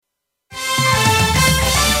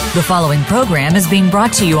The following program is being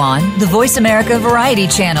brought to you on the Voice America Variety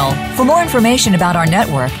Channel. For more information about our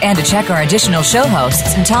network and to check our additional show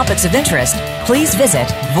hosts and topics of interest, please visit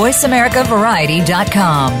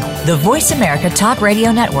voiceamericavariety.com. The Voice America Talk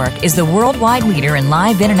Radio Network is the worldwide leader in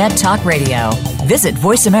live Internet talk radio. Visit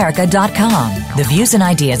voiceamerica.com. The views and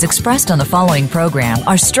ideas expressed on the following program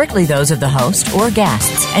are strictly those of the host or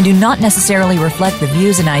guests and do not necessarily reflect the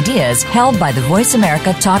views and ideas held by the Voice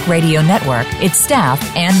America Talk Radio Network, its staff,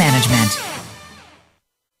 and management.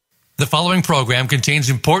 The following program contains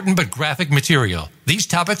important but graphic material. These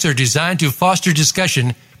topics are designed to foster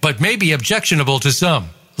discussion, but may be objectionable to some.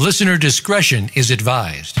 Listener discretion is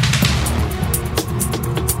advised.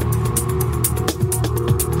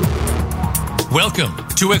 Welcome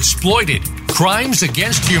to Exploited: Crimes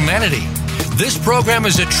Against Humanity. This program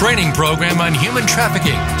is a training program on human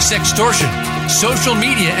trafficking, sextortion, social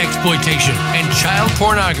media exploitation, and child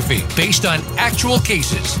pornography based on actual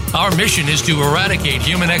cases. Our mission is to eradicate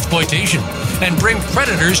human exploitation and bring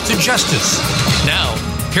predators to justice. Now,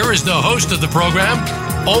 here is the host of the program,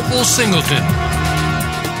 Opal Singleton.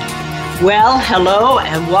 Well, hello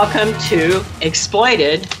and welcome to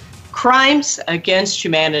Exploited: Crimes Against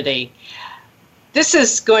Humanity. This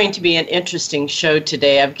is going to be an interesting show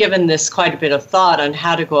today. I've given this quite a bit of thought on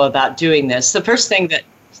how to go about doing this. The first thing that,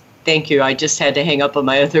 thank you, I just had to hang up on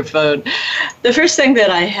my other phone. The first thing that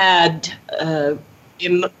I had,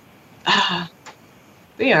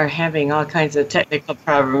 we are having all kinds of technical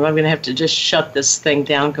problems. I'm going to have to just shut this thing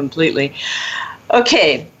down completely.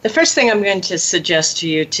 Okay, the first thing I'm going to suggest to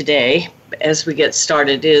you today as we get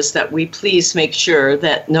started is that we please make sure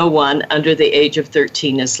that no one under the age of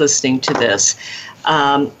 13 is listening to this.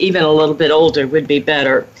 Even a little bit older would be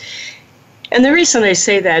better. And the reason I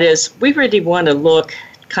say that is we really want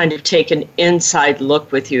to take an inside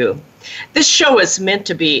look with you. This show is meant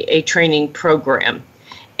to be a training program.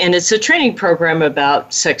 And it's a training program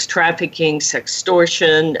about sex trafficking,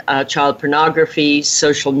 sextortion, child pornography,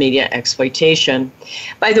 social media exploitation.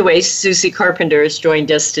 By the way, Susie Carpenter has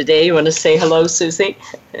joined us today. You want to say hello, Susie?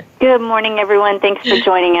 Good morning, everyone. Thanks for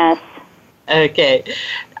joining us. Okay.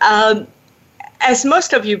 As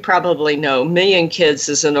most of you probably know, Million Kids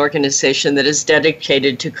is an organization that is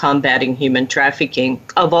dedicated to combating human trafficking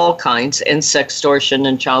of all kinds and sextortion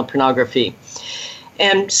and child pornography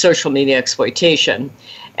and social media exploitation.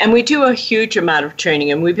 And we do a huge amount of training,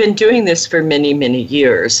 and we've been doing this for many, many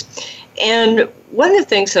years. And one of the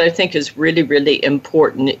things that I think is really, really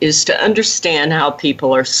important is to understand how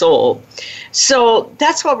people are sold. So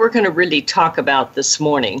that's what we're going to really talk about this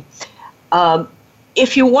morning.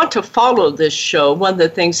 If you want to follow this show, one of the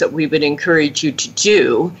things that we would encourage you to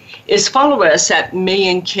do is follow us at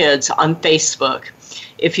Million Kids on Facebook.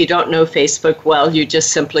 If you don't know Facebook well, you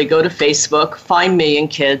just simply go to Facebook, find Million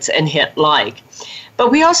Kids, and hit like. But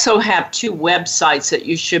we also have two websites that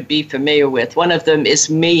you should be familiar with. One of them is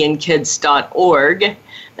millionkids.org.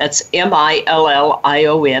 That's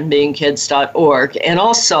MILLION, millionkids.org. And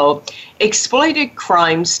also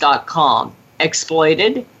exploitedcrimes.com,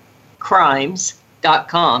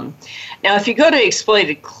 exploitedcrimes.com. Now, if you go to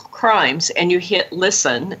Exploited Crimes and you hit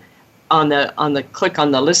listen, on the click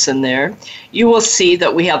on the listen there, you will see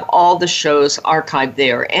that we have all the shows archived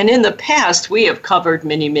there. And in the past, we have covered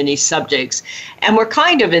many, many subjects. And we're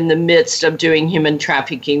kind of in the midst of doing Human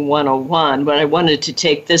Trafficking 101, but I wanted to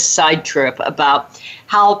take this side trip about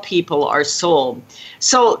how people are sold.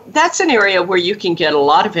 So that's an area where you can get a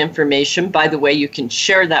lot of information. By the way, you can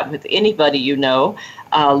share that with anybody you know.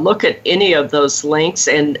 Look at any of those links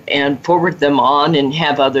and forward them on and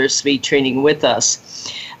have others be training with us.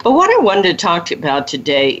 But what I wanted to talk about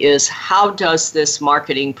today is how does this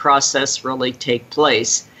marketing process really take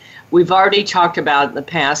place? We've already talked about in the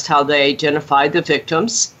past how they identify the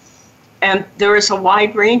victims, and there is a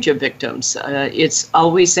wide range of victims. It's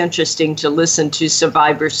always interesting to listen to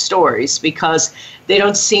survivor stories because they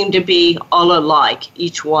don't seem to be all alike.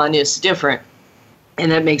 Each one is different,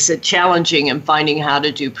 and that makes it challenging in finding how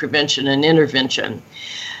to do prevention and intervention.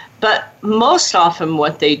 But most often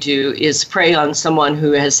what they do is prey on someone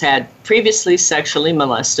who has had previously sexually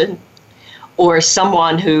molested, or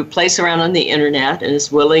someone who plays around on the internet and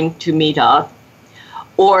is willing to meet up,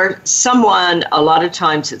 or someone, a lot of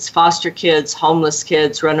times it's foster kids, homeless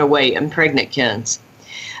kids, runaway, and pregnant kids.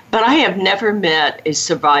 But I have never met a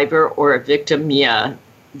survivor or a victim yet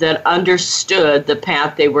that understood the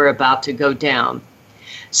path they were about to go down.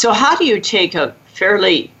 So how do you take a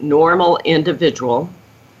fairly normal individual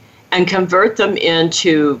and convert them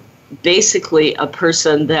into basically a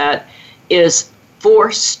person that is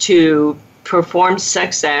forced to perform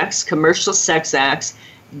sex acts, commercial sex acts,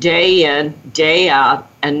 day in, day out,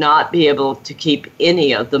 and not be able to keep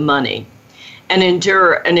any of the money and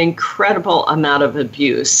endure an incredible amount of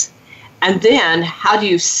abuse. And then how do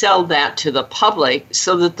you sell that to the public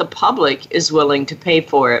so that the public is willing to pay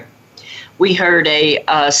for it? We heard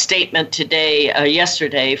a statement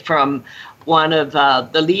yesterday from one of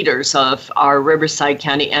the leaders of our Riverside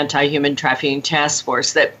County Anti-Human Trafficking Task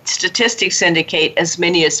Force that statistics indicate as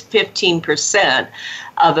many as 15%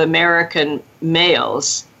 of American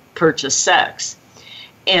males purchase sex.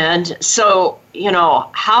 And so,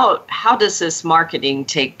 how does this marketing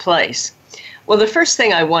take place? Well, the first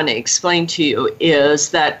thing I want to explain to you is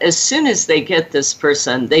that as soon as they get this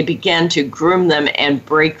person, they begin to groom them and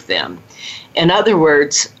break them. In other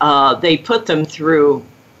words, they put them through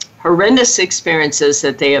horrendous experiences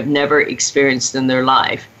that they have never experienced in their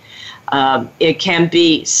life. It can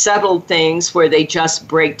be subtle things where they just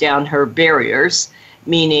break down her barriers,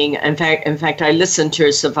 meaning, in fact, I listened to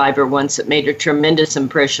a survivor once that made a tremendous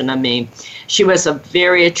impression on me. She was a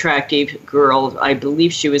very attractive girl. I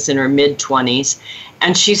believe she was in her mid-20s.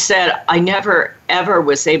 And she said, I never, ever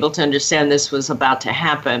was able to understand this was about to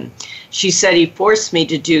happen. She said, he forced me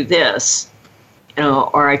to do this,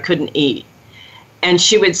 or I couldn't eat. And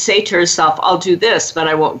she would say to herself, I'll do this, but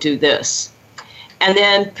I won't do this. And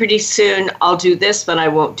then pretty soon, I'll do this, but I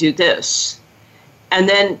won't do this. And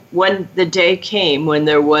then when the day came when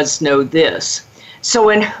there was no this. So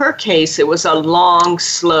in her case, it was a long,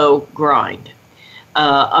 slow grind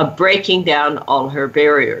of breaking down all her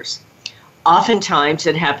barriers. Oftentimes,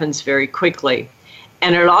 it happens very quickly.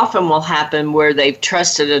 And it often will happen where they've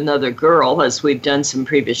trusted another girl, as we've done some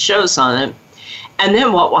previous shows on it. And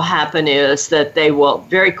then what will happen is that they will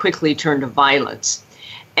very quickly turn to violence.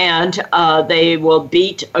 And they will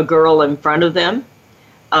beat a girl in front of them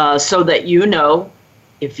so that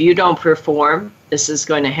if you don't perform, this is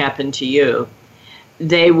going to happen to you.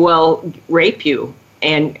 They will rape you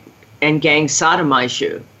and gang sodomize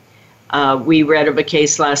you. We read of a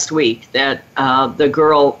case last week that the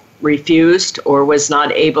girl refused or was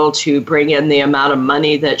not able to bring in the amount of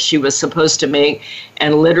money that she was supposed to make,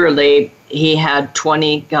 and literally he had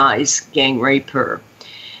 20 guys gang rape her.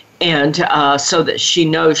 And so that she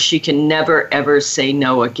knows she can never, ever say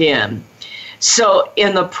no again. So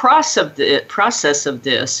in the process of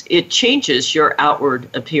this, it changes your outward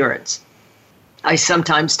appearance. I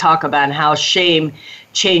sometimes talk about how shame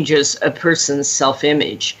changes a person's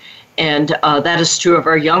self-image. And that is true of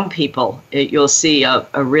our young people. You'll see a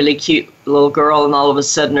really cute little girl, and all of a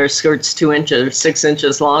sudden her skirt's 2 inches or 6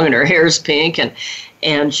 inches long, and her hair's pink,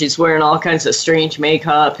 and she's wearing all kinds of strange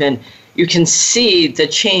makeup, and you can see the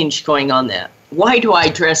change going on there. Why do I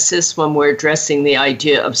address this when we're addressing the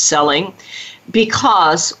idea of selling?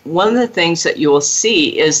 Because one of the things that you will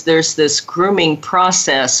see is there's this grooming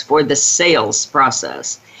process for the sales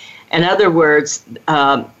process. In other words,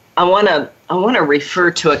 I want to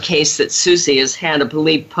refer to a case that Susie has had, I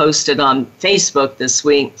believe, posted on Facebook this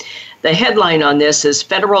week. The headline on this is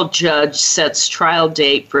Federal Judge Sets Trial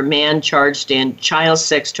Date for Man Charged in Child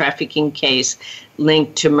Sex Trafficking Case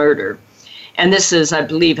Linked to Murder. And this is, I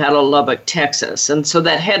believe, out of Lubbock, Texas. And so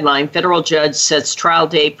that headline, Federal Judge Sets Trial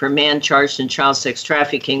Date for Man Charged in Child Sex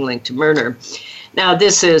Trafficking Linked to Murder. Now,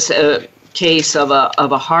 this is a case of a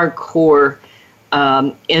hardcore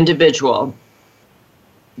individual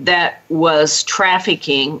that was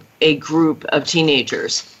trafficking a group of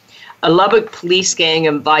teenagers. A Lubbock police gang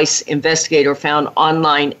and vice investigator found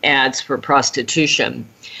online ads for prostitution.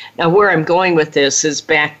 Now, where I'm going with this is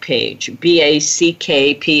Backpage,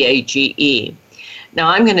 Backpage. Now,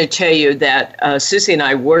 I'm going to tell you that Susie and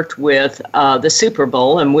I worked with the Super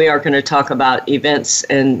Bowl, and we are going to talk about events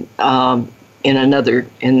in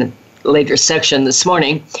the later section this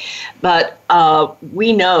morning. But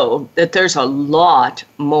we know that there's a lot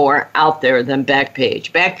more out there than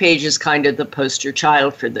Backpage. Backpage is kind of the poster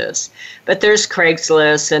child for this. But there's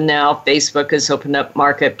Craigslist, and now Facebook has opened up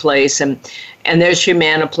Marketplace, and there's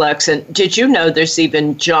Humaniplex. And did you know there's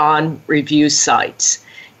even John review sites?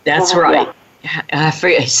 That's right. Yeah.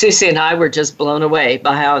 Susie and I were just blown away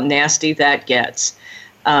by how nasty that gets.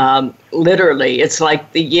 Literally, it's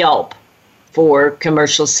like the Yelp for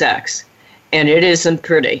commercial sex. And it isn't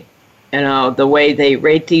pretty. The way they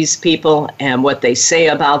rate these people and what they say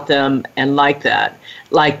about them and like that.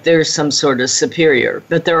 Like they're some sort of superior.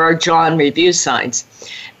 But there are John review sites.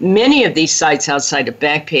 Many of these sites outside of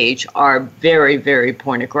Backpage are very, very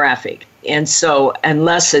pornographic. And so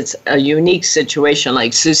unless it's a unique situation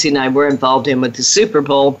like Susie and I were involved in with the Super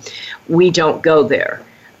Bowl, we don't go there.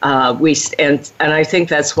 And I think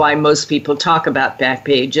that's why most people talk about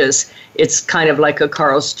Backpage. It's kind of like a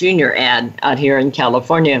Carl's Jr. ad out here in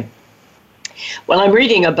California. Well, I'm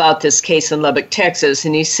reading about this case in Lubbock, Texas,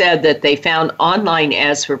 and he said that they found online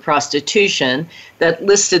ads for prostitution that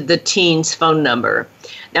listed the teen's phone number.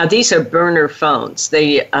 Now, these are burner phones.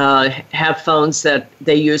 They have phones that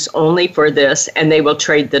they use only for this, and they will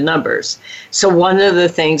trade the numbers. So one of the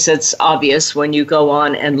things that's obvious when you go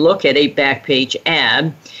on and look at a Backpage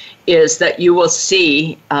ad is that you will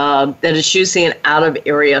see that it's using an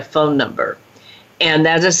out-of-area phone number. And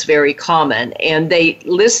that is very common. And they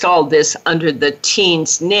list all this under the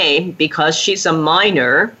teen's name because she's a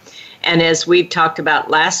minor. And as we've talked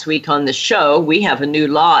about last week on the show, we have a new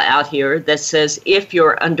law out here that says if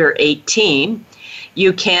you're under 18,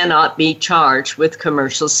 you cannot be charged with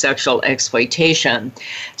commercial sexual exploitation.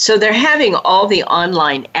 So they're having all the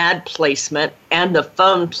online ad placement and the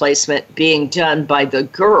phone placement being done by the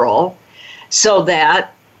girl so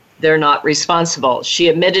that they're not responsible. She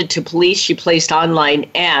admitted to police she placed online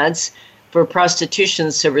ads for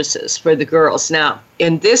prostitution services for the girls. Now,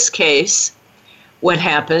 in this case, what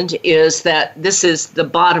happened is that this is the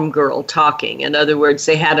bottom girl talking. In other words,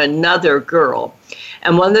 they had another girl.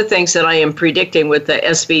 And one of the things that I am predicting with the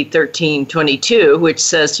SB 1322, which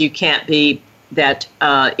says you can't be that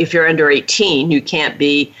if you're under 18, you can't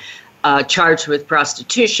be charged with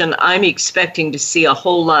prostitution, I'm expecting to see a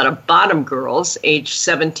whole lot of bottom girls, age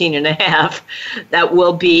 17 and a half, that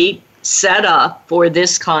will be set up for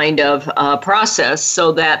this kind of process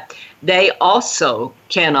so that they also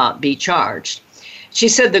cannot be charged. She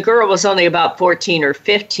said the girl was only about 14 or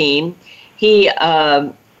 15.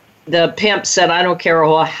 The pimp said, I don't care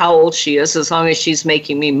how old she is as long as she's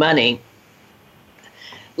making me money.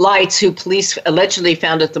 Lights, who police allegedly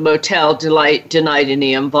found at the motel, denied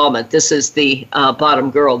any involvement. This is the bottom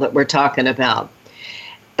girl that we're talking about.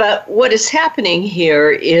 But what is happening here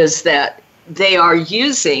is that they are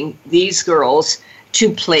using these girls to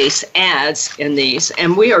place ads in these,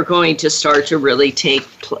 and we are going to start to really take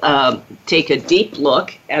a deep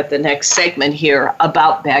look at the next segment here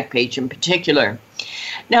about Backpage in particular.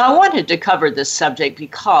 Now, I wanted to cover this subject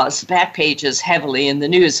because Backpage is heavily in the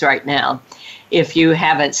news right now. If you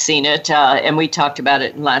haven't seen it, and we talked about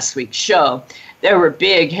it in last week's show, there were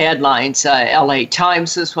big headlines. LA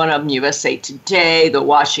Times is one of them, USA Today, the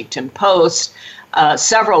Washington Post,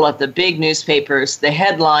 several of the big newspapers. The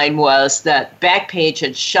headline was that Backpage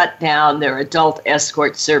had shut down their adult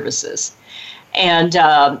escort services. And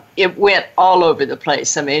it went all over the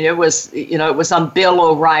place. I mean, it was on Bill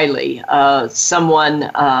O'Reilly. Someone,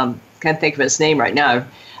 can't think of his name right now,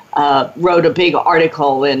 wrote a big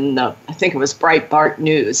article in, I think it was Breitbart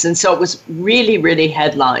News. And so it was really, really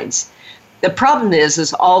headlines. The problem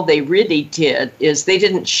is all they really did is they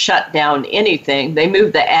didn't shut down anything. They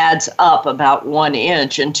moved the ads up about 1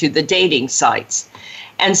 inch into the dating sites.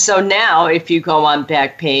 And so now if you go on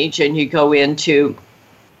Backpage and you go into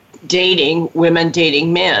dating, women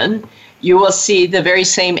dating men, you will see the very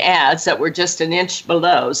same ads that were just an inch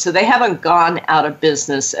below. So they haven't gone out of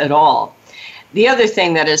business at all. The other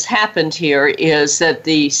thing that has happened here is that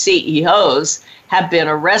the CEOs have been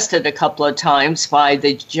arrested a couple of times by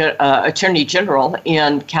the Attorney General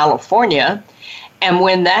in California. And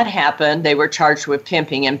when that happened, they were charged with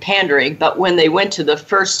pimping and pandering. But when they went to the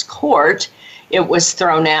first court, it was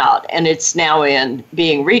thrown out. And it's now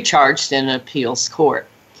being recharged in an appeals court.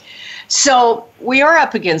 So we are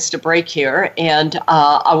up against a break here. And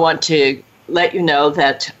I want to let you know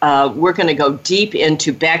that we're going to go deep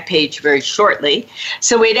into Backpage very shortly.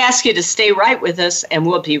 So we'd ask you to stay right with us, and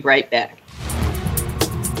we'll be right back.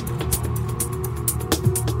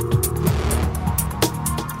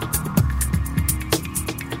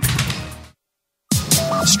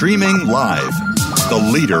 Streaming live, the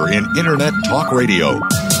leader in Internet Talk Radio,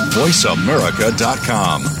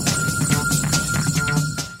 VoiceAmerica.com.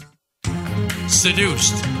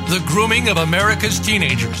 Seduced, The Grooming of America's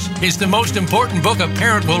Teenagers is the most important book a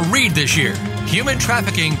parent will read this year. Human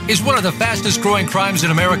trafficking is one of the fastest growing crimes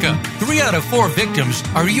in America. 3 out of 4 victims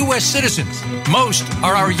are U.S. citizens. Most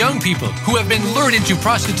are our young people who have been lured into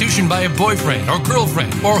prostitution by a boyfriend or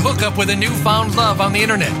girlfriend or hook up with a newfound love on the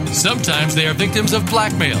internet. Sometimes they are victims of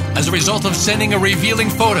blackmail as a result of sending a revealing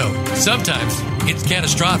photo. Sometimes it's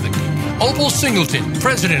catastrophic. Opal Singleton,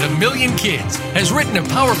 president of Million Kids, has written a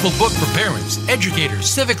powerful book for parents, educators,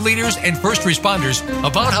 civic leaders, and first responders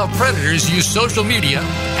about how predators use social media,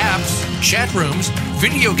 apps, chat rooms,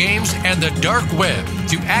 video games, and the dark web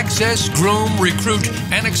to access, groom, recruit,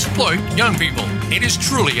 and exploit young people. It is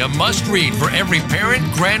truly a must-read for every parent,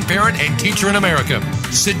 grandparent, and teacher in America.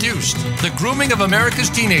 Seduced, the grooming of America's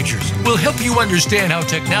teenagers, will help you understand how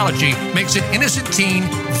technology makes an innocent teen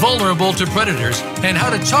vulnerable to predators and how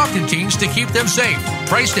to talk to teens to keep them safe.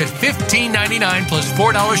 Priced at $15.99 plus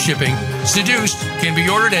 $4 shipping, Seduced can be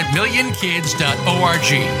ordered at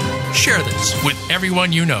millionkids.org. Share this with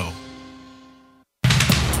everyone you know.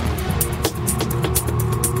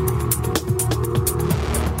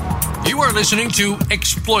 You are listening to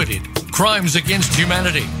Exploited, Crimes Against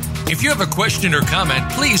Humanity. If you have a question or comment,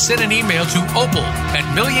 please send an email to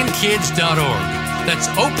opal@millionkids.org. That's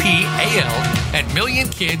OPAL at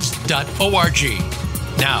millionkids.org.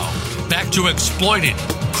 Now, back to Exploited,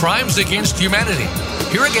 Crimes Against Humanity.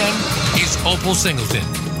 Here again is Opal Singleton.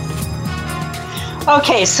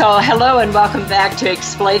 Okay, so hello and welcome back to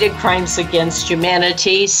Exploited Crimes Against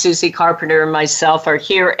Humanity. Susie Carpenter and myself are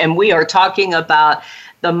here, and we are talking about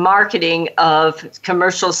the marketing of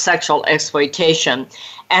commercial sexual exploitation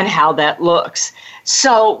and how that looks.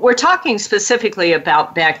 So we're talking specifically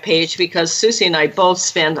about Backpage because Susie and I both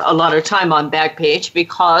spend a lot of time on Backpage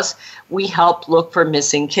because we help look for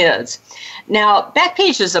missing kids. Now,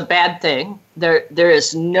 Backpage is a bad thing. There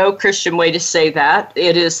is no Christian way to say that.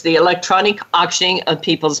 It is the electronic auctioning of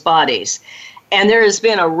people's bodies. And there has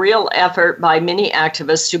been a real effort by many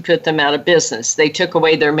activists to put them out of business. They took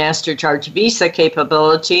away their MasterCharge Visa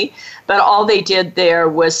capability, but all they did there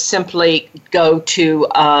was simply go to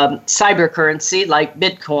cyber currency like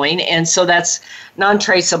Bitcoin. And so that's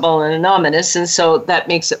non-traceable and anonymous. And so that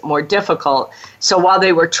makes it more difficult. So while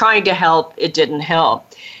they were trying to help, it didn't help.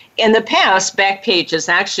 In the past, Backpage has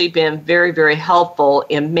actually been very, very helpful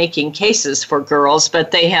in making cases for girls,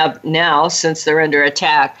 but they have now, since they're under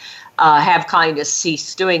attack, have kind of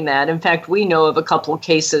ceased doing that. In fact, we know of a couple of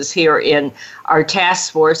cases here in our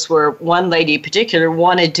task force where one lady in particular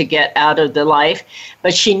wanted to get out of the life,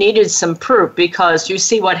 but she needed some proof because you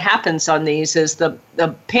see what happens on these is the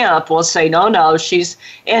pimp will say, no, she's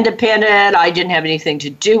independent. I didn't have anything to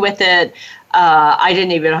do with it. I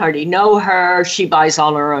didn't even hardly know her. She buys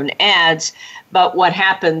all her own ads. But what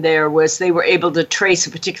happened there was they were able to trace a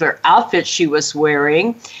particular outfit she was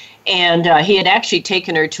wearing. And he had actually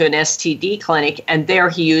taken her to an STD clinic, and there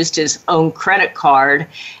he used his own credit card.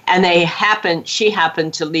 And she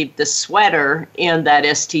happened to leave the sweater in that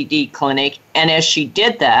STD clinic. And as she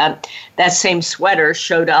did that, that same sweater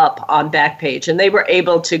showed up on Backpage. And they were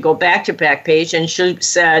able to go back to Backpage, and she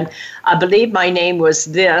said, I believe my name was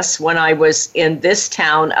this when I was in this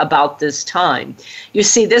town about this time. You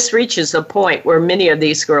see, this reaches a point where many of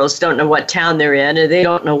these girls don't know what town they're in, and they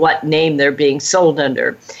don't know what name they're being sold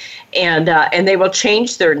under. And they will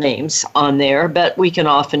change their names on there, but we can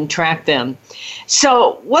often track them.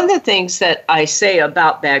 So one of the things that I say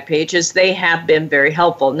about Backpage is they have been very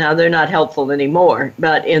helpful. Now, they're not helpful anymore,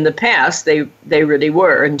 but in the past, they really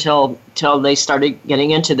were until they started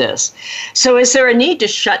getting into this. So is there a need to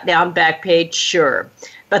shut down Backpage? Sure.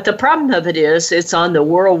 But the problem of it is it's on the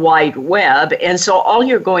World Wide Web, and so all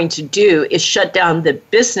you're going to do is shut down the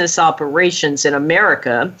business operations in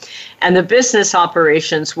America, and the business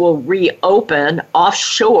operations will reopen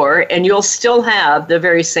offshore, and you'll still have the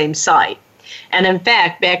very same site. And in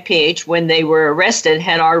fact, Backpage, when they were arrested,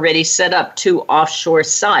 had already set up 2 offshore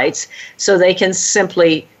sites, so they can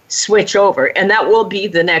simply switch over. And that will be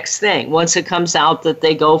the next thing. Once it comes out that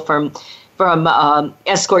they go from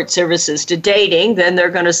escort services to dating, then they're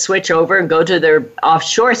going to switch over and go to their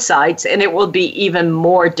offshore sites, and it will be even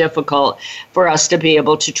more difficult for us to be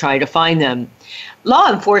able to try to find them.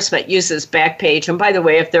 Law enforcement uses Backpage, and by the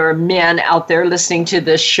way, if there are men out there listening to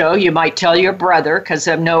this show, you might tell your brother, because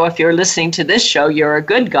I know if you're listening to this show, you're a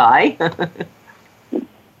good guy.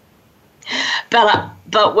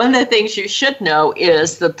 But one of the things you should know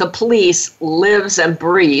is that the police lives and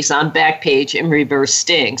breathes on Backpage and reverse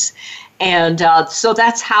stings. And so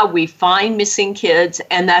that's how we find missing kids,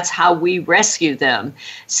 and that's how we rescue them.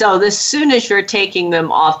 So as soon as you're taking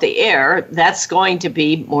them off the air, that's going to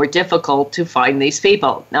be more difficult to find these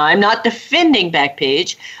people. Now, I'm not defending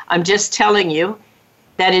Backpage. I'm just telling you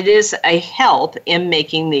that it is a help in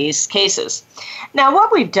making these cases. Now,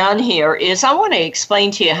 what we've done here is I want to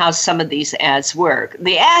explain to you how some of these ads work.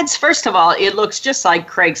 The ads, first of all, it looks just like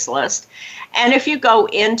Craigslist. And if you go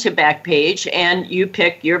into Backpage and you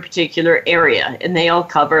pick your particular area, and they'll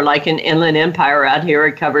cover like an Inland Empire out here,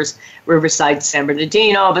 it covers Riverside, San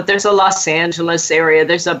Bernardino, but there's a Los Angeles area,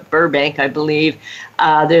 there's a Burbank, I believe,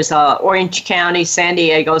 there's a Orange County, San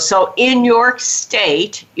Diego. So in your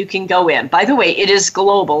state, you can go in. By the way, it is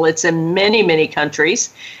global. It's in many, many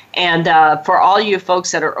countries. And for all you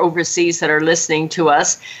folks that are overseas that are listening to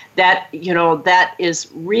us, that is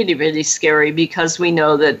really, really scary, because we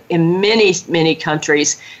know that in many, many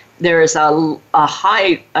countries, there is a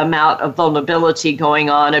high amount of vulnerability going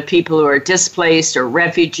on of people who are displaced or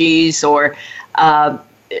refugees or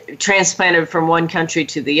transplanted from one country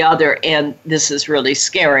to the other, and this is really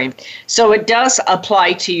scary. So it does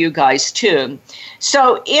apply to you guys too.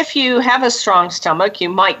 So if you have a strong stomach, you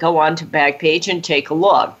might go on to Backpage and take a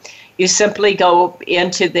look. You simply go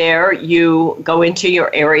into there, you go into your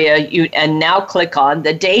area, and now click on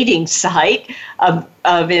the dating site of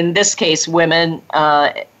in this case, women,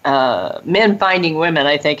 men finding women,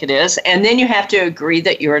 I think it is, and then you have to agree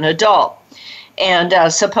that you're an adult, and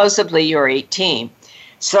supposedly you're 18.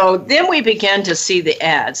 So then we began to see the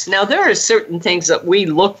ads. Now, there are certain things that we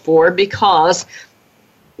look for because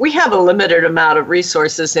we have a limited amount of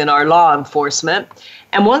resources in our law enforcement.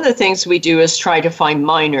 And one of the things we do is try to find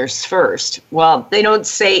minors first. Well, they don't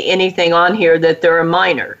say anything on here that they're a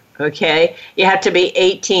minor, okay? You have to be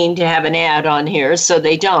 18 to have an ad on here, so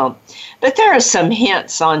they don't. But there are some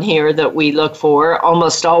hints on here that we look for.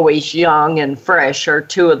 Almost always young and fresh are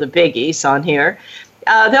two of the biggies on here.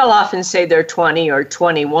 They'll often say they're 20 or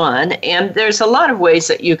 21, and there's a lot of ways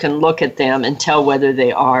that you can look at them and tell whether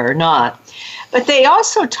they are or not. But they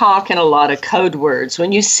also talk in a lot of code words.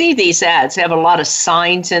 When you see these ads, they have a lot of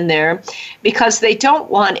signs in there because they don't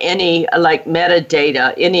want any like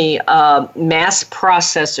metadata, any mass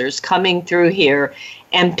processors coming through here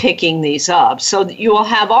and picking these up. So you will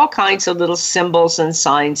have all kinds of little symbols and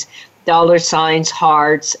signs, dollar signs,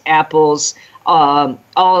 hearts, apples, all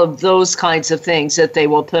of those kinds of things that they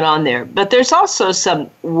will put on there. But there's also some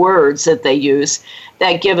words that they use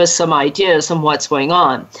that give us some ideas on what's going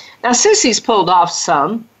on. Now, Susie's pulled off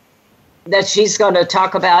some that she's going to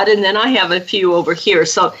talk about, and then I have a few over here.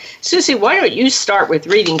 So, Susie, why don't you start with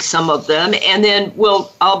reading some of them, and then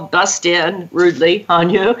I'll bust in rudely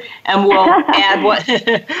on you, and we'll add what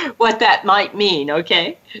that might mean,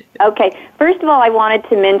 okay? Okay. First of all, I wanted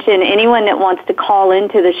to mention anyone that wants to call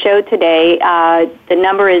into the show today, the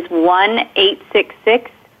number is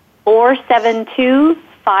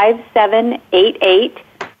 1-866-472-5788.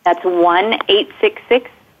 That's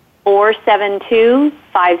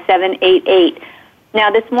 1-866-472-5788. Now,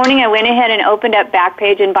 this morning I went ahead and opened up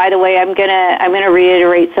Backpage, and by the way, I'm gonna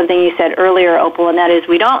reiterate something you said earlier, Opal, and that is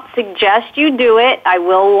we don't suggest you do it. I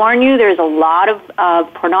will warn you, there's a lot of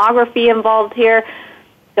pornography involved here,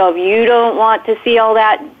 so if you don't want to see all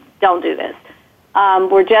that, don't do this.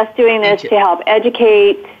 We're just doing this to help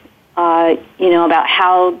educate, about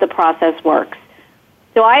how the process works.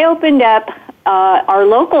 So I opened up our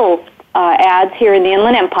local ads here in the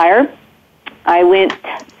Inland Empire. I went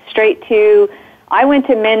to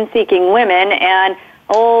Men Seeking Women, and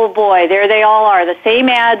oh boy, there they all are. The same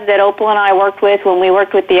ads that Opal and I worked with when we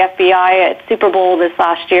worked with the FBI at Super Bowl this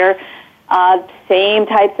last year. Same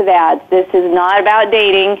types of ads. This is not about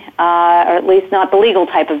dating, or at least not the legal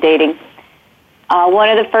type of dating. One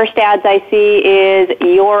of the first ads I see is,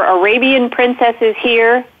 "Your Arabian princess is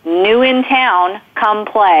here, new in town, come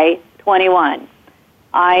play, 21.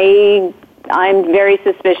 I'm very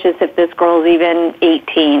suspicious if this girl's even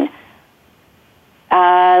 18.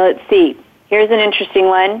 Let's see. Here's an interesting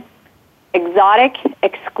one. Exotic,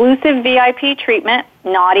 exclusive VIP treatment,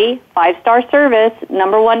 naughty, 5-star service,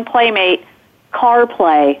 #1 playmate, car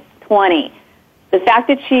play, 20. The fact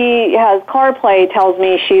that she has car play tells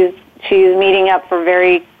me she's meeting up for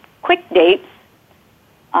very quick dates.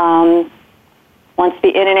 Wants to be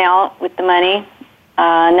in and out with the money.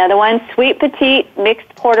 Another one, sweet petite, mixed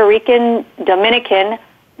Puerto Rican, Dominican,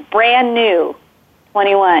 brand new,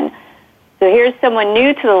 21. So here's someone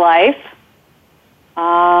new to the life.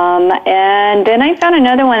 And then I found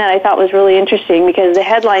another one that I thought was really interesting because the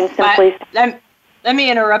headline simply... Let me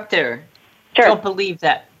interrupt there. Sure. Don't believe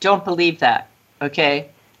that. Don't believe that, okay?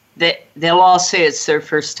 They'll all say it's their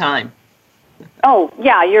first time. Oh,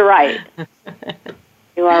 yeah, you're right.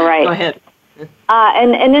 You are right. Go ahead.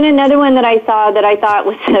 And then another one that I saw that I thought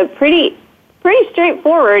was pretty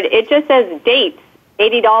straightforward. It just says dates,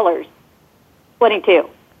 $80, 22.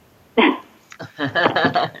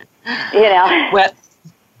 Well.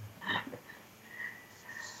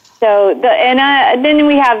 So then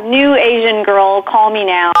we have new Asian girl, call me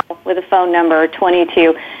now with a phone number,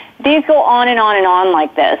 22. These go on and on and on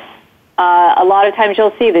like this. A lot of times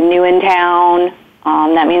you'll see the new in town.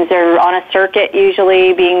 That means they're on a circuit,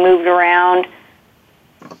 usually being moved around.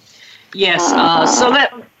 Yes.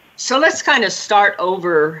 So let's kind of start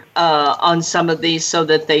over on some of these so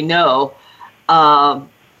that they know.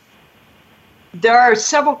 There are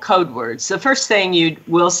several code words. The first thing you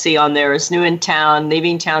will see on there is new in town,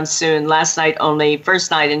 leaving town soon, last night only, first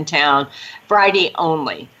night in town, Friday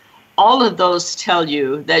only. All of those tell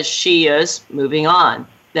you that she is moving on,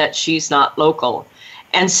 that she's not local.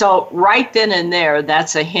 And so right then and there,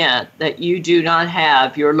 that's a hint that you do not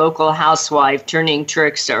have your local housewife turning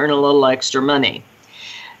tricks to earn a little extra money.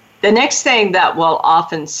 The next thing that we'll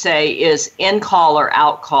often say is in-call or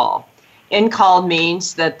out-call. In-call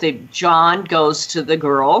means that the John goes to the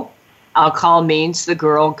girl. Out-call means the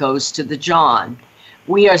girl goes to the John.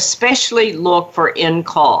 We especially look for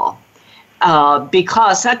in-call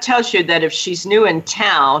because that tells you that if she's new in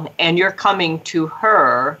town and you're coming to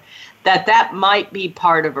her, that might be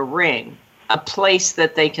part of a ring, a place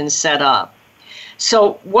that they can set up.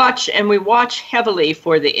 So we watch heavily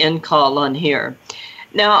for the in-call on here.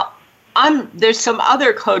 Now, there's some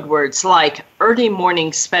other code words like early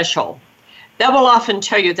morning special. That will often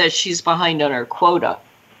tell you that she's behind on her quota.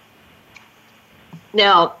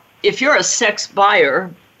 Now, if you're a sex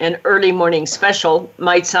buyer, an early morning special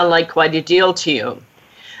might sound like quite a deal to you.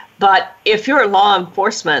 But if you're law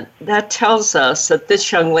enforcement, that tells us that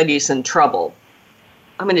this young lady's in trouble.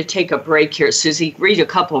 I'm going to take a break here. Susie, read a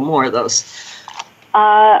couple more of those.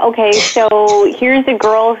 Okay, so here's a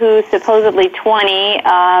girl who's supposedly 20.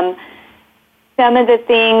 Some of the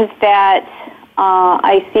things that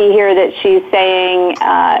I see here that she's saying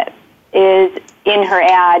is in her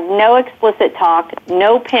ad: no explicit talk,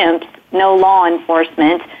 no pimps, no law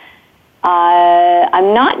enforcement.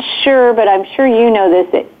 I'm not sure, but I'm sure you know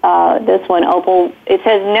this one, Opal. It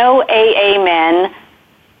says no AA men,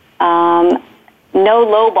 no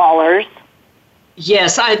lowballers.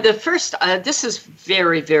 Yes, this is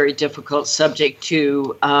very, very difficult subject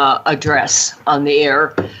to address on the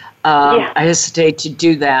air. I hesitate to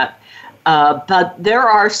do that. But there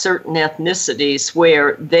are certain ethnicities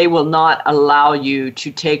where they will not allow you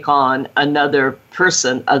to take on another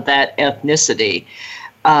person of that ethnicity.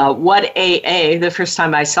 What AA, the first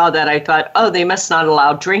time I saw that, I thought, oh, they must not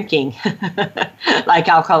allow drinking, like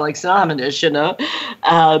Alcoholics Anonymous, you know.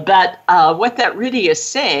 But what that really is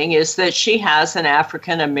saying is that she has an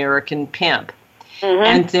African-American pimp. Mm-hmm.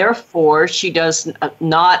 And therefore, she does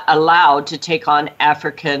not allowed to take on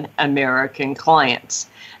African-American clients.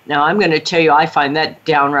 Now, I'm going to tell you, I find that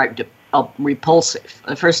downright repulsive.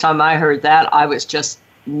 The first time I heard that, I was just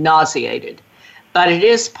nauseated. But it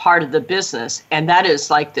is part of the business, and that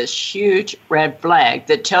is like this huge red flag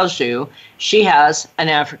that tells you she has an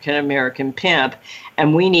African-American pimp,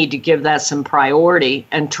 and we need to give that some priority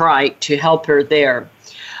and try to help her there.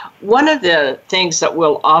 One of the things that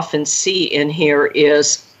we'll often see in here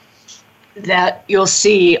is that you'll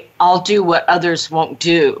see, I'll do what others won't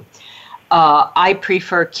do. I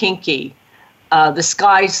prefer kinky. The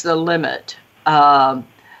sky's the limit. I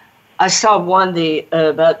saw one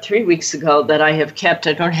about 3 weeks ago that I have kept.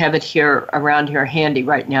 I don't have it around here handy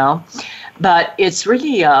right now, but it's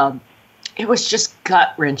really, it was just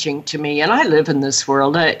gut-wrenching to me. And I live in this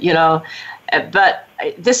world, you know, but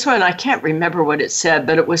this one, I can't remember what it said,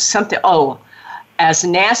 but it was something, as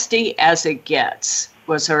nasty as it gets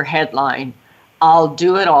was her headline. I'll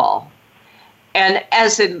do it all. And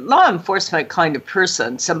as a law enforcement kind of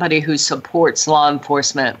person, somebody who supports law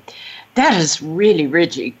enforcement, that is really,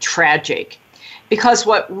 really tragic, because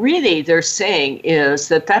what really they're saying is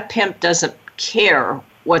that pimp doesn't care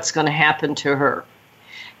what's going to happen to her,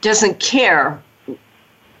 doesn't care,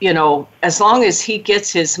 you know, as long as he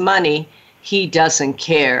gets his money, he doesn't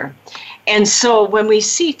care. And so when we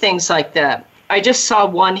see things like that, I just saw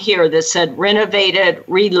one here that said renovated,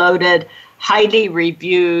 reloaded, highly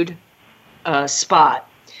reviewed spot.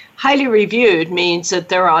 Highly reviewed means that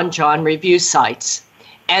they're on John review sites,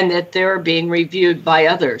 and that they're being reviewed by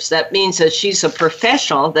others. That means that she's a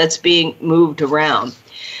professional that's being moved around.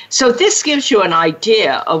 So this gives you an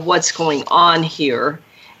idea of what's going on here,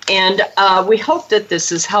 and we hope that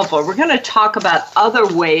this is helpful. We're going to talk about other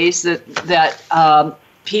ways that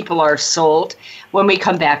people are sold when we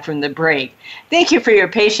come back from the break. Thank you for your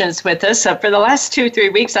patience with us. For the last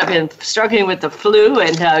 2-3 weeks, I've been struggling with the flu,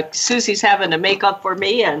 and Susie's having to make up for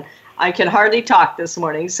me, and I can hardly talk this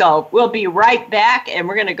morning. So we'll be right back, and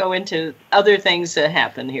we're going to go into other things that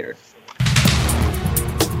happen here.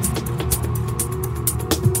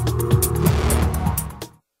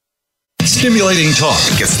 Stimulating talk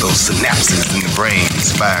gets those synapses in the brain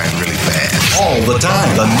firing really fast. all the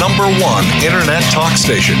time. The #1 Internet talk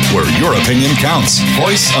station where your opinion counts.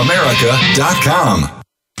 VoiceAmerica.com.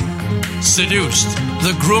 Seduced,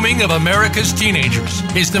 The Grooming of America's Teenagers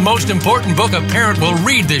is the most important book a parent will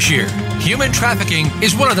read this year. Human trafficking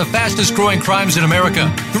is one of the fastest growing crimes in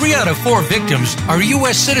America. 3 out of 4 victims are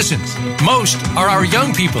U.S. citizens. Most are our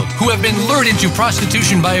young people who have been lured into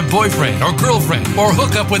prostitution by a boyfriend or girlfriend or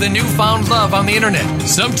hook up with a newfound love on the internet.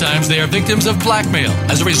 Sometimes they are victims of blackmail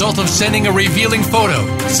as a result of sending a revealing photo.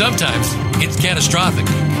 Sometimes it's catastrophic.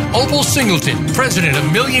 Opal Singleton, president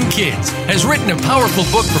of Million Kids, has written a powerful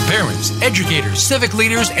book for parents, educators, civic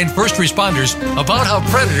leaders, and first responders about how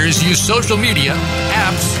predators use social media,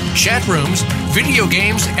 apps, chat rooms, video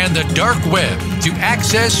games, and the dark web to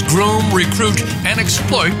access, groom, recruit, and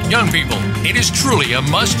exploit young people. It is truly a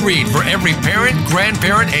must-read for every parent,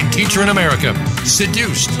 grandparent, and teacher in America.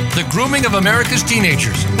 Seduced, The Grooming of America's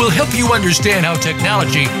Teenagers will help you understand how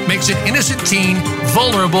technology makes an innocent teen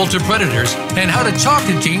vulnerable to predators and how to talk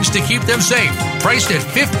to teens to keep them safe. Priced at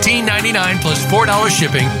 $15.99 plus $4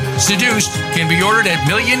 shipping, Seduced can be ordered at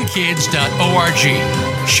millionkids.org.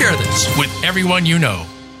 Share this with everyone you know.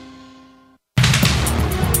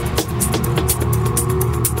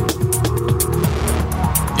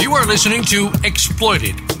 You are listening to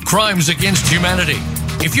Exploited, Crimes Against Humanity.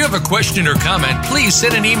 If you have a question or comment, please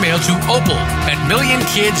send an email to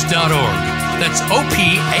opal@millionkids.org. That's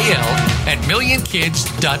OPAL at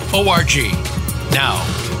millionkids.org. Now,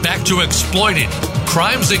 back to Exploited,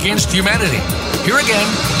 Crimes Against Humanity. Here again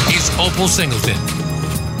is Opal Singleton.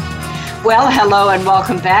 Well, hello and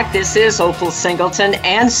welcome back. This is Opal Singleton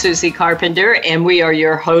and Susie Carpenter, and we are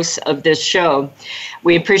your hosts of this show.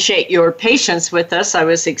 We appreciate your patience with us. I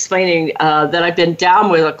was explaining that I've been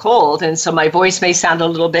down with a cold, and so my voice may sound a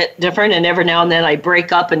little bit different, and every now and then I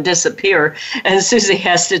break up and disappear, and Susie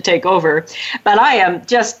has to take over. But I am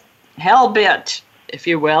just hell-bent, if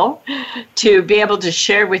you will, to be able to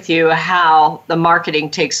share with you how the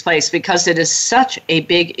marketing takes place, because it is such a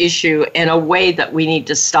big issue and a way that we need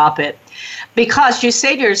to stop it. Because you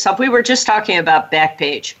say to yourself, we were just talking about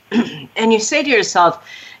Backpage, and you say to yourself,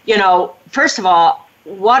 you know, first of all,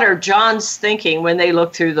 what are Johns thinking when they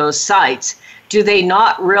look through those sites? Do they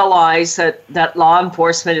not realize that law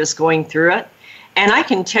enforcement is going through it? And I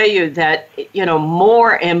can tell you that, you know,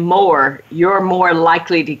 more and more, you're more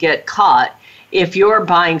likely to get caught if you're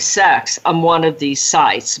buying sex on one of these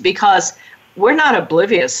sites, because we're not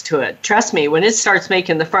oblivious to it. Trust me, when it starts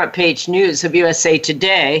making the front page news of USA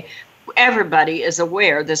Today, everybody is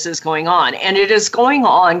aware this is going on, and it is going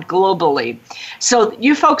on globally. So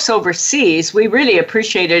you folks overseas, we really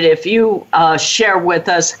appreciate it if you share with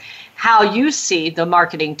us how you see the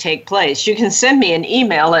marketing take place. You can send me an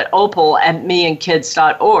email at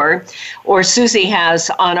opal@millionkids.org, or Susie has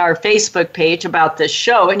on our Facebook page about this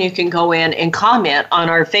show, and you can go in and comment on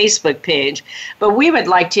our Facebook page. But we would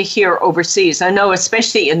like to hear overseas. I know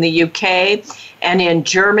especially in the UK and in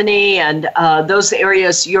Germany and those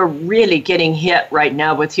areas, you're really getting hit right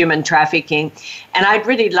now with human trafficking. And I'd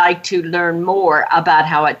really like to learn more about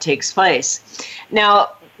how it takes place.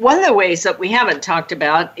 Now, one of the ways that we haven't talked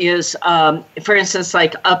about is, for instance,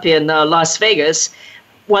 like up in Las Vegas,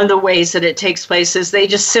 one of the ways that it takes place is they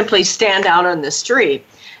just simply stand out on the street.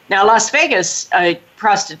 Now, Las Vegas,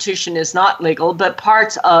 prostitution is not legal, but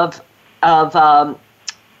parts of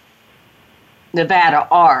Nevada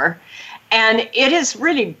are. And it is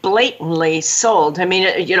really blatantly sold. I mean,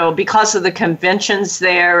 you know, because of the conventions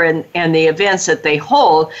there and the events that they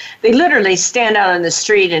hold, they literally stand out on the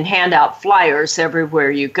street and hand out flyers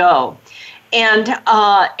everywhere you go. And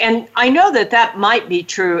I know that might be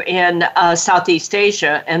true in Southeast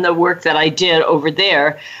Asia and the work that I did over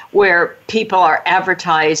there, where people are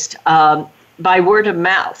advertised by word of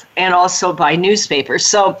mouth and also by newspapers.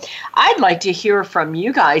 So I'd like to hear from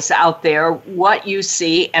you guys out there what you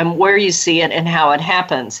see and where you see it and how it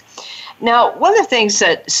happens. Now, one of the things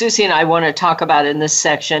that Susie and I want to talk about in this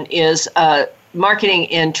section is marketing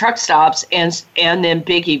in truck stops and then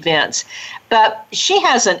big events. But she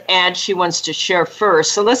has an ad she wants to share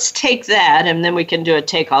first. So let's take that, and then we can do a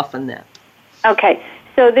takeoff on that. Okay.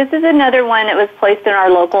 So this is another one that was placed in our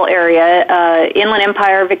local area, Inland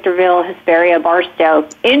Empire, Victorville, Hesperia, Barstow.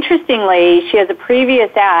 Interestingly, she has a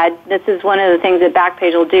previous ad. This is one of the things that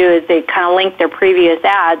Backpage will do, is they kind of link their previous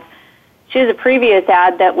ads. She has a previous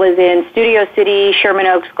ad that was in Studio City, Sherman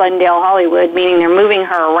Oaks, Glendale, Hollywood, meaning they're moving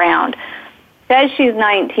her around. Says she's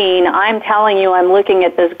 19. I'm telling you, I'm looking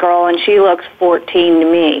at this girl, and she looks 14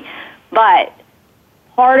 to me. But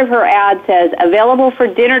part of her ad says, available for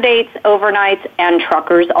dinner dates, overnights, and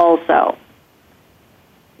truckers also.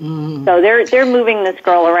 Mm. So they're moving this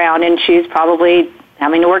girl around, and she's probably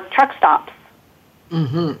having to work truck stops.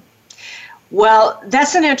 Mm-hmm. Well,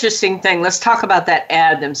 that's an interesting thing. Let's talk about that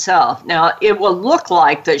ad themselves. Now, it will look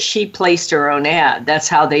like that she placed her own ad. That's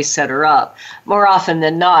how they set her up. More often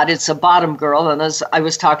than not, it's a bottom girl. And as I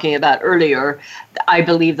was talking about earlier, I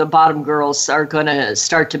believe the bottom girls are going to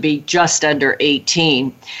start to be just under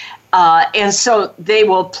 18. And so they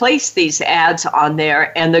will place these ads on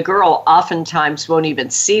there, and the girl oftentimes won't even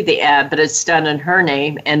see the ad, but it's done in her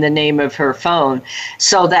name and the name of her phone,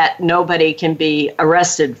 so that nobody can be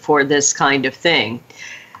arrested for this kind of thing.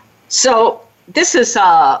 So this is,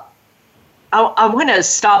 I want to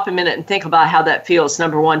stop a minute and think about how that feels,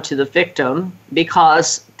 number one, to the victim,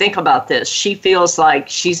 because think about this. She feels like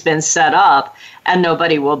she's been set up and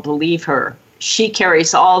nobody will believe her. She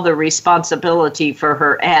carries all the responsibility for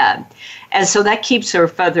her ad. And so that keeps her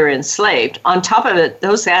further enslaved. On top of it,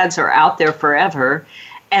 those ads are out there forever.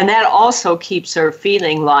 And that also keeps her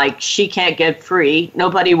feeling like she can't get free.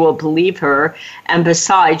 Nobody will believe her. And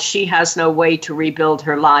besides, she has no way to rebuild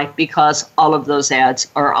her life because all of those ads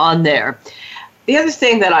are on there. The other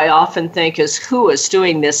thing that I often think is, who is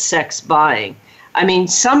doing this sex buying? I mean,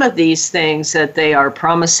 some of these things that they are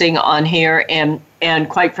promising on here, and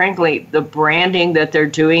quite frankly, the branding that they're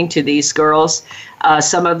doing to these girls,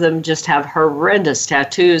 some of them just have horrendous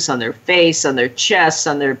tattoos on their face, on their chests,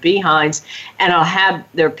 on their behinds, and I'll have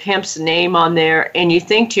their pimp's name on there. And you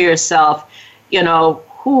think to yourself, you know,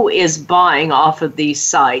 who is buying off of these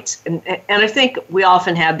sites? And I think we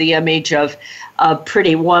often have the image of a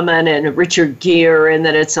pretty woman and Richard Gere, and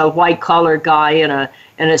that it's a white-collar guy in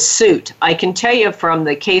a suit. I can tell you from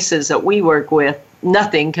the cases that we work with,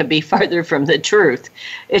 nothing could be farther from the truth.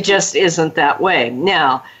 It just isn't that way.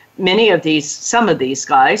 Now, some of these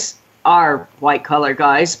guys are white-collar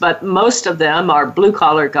guys, but most of them are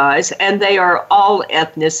blue-collar guys, and they are all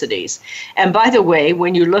ethnicities. And by the way,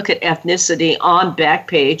 when you look at ethnicity on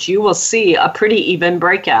Backpage, you will see a pretty even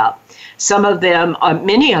breakout. Some of them,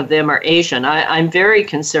 many of them are Asian. I'm very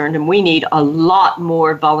concerned, and we need a lot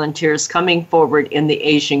more volunteers coming forward in the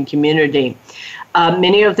Asian community.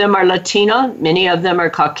 Many of them are Latino, many of them are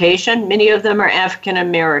Caucasian, many of them are African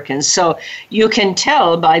Americans. So you can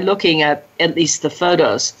tell by looking at least the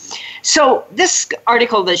photos. So this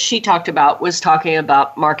article that she talked about was talking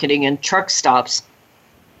about marketing in truck stops.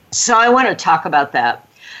 So I want to talk about that.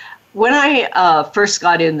 When I first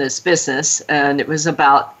got in this business, and it was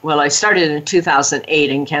I started in 2008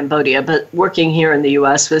 in Cambodia, but working here in the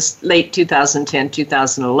U.S. was late 2010,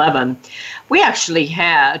 2011. We actually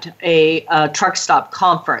had a truck stop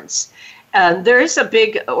conference. And there is a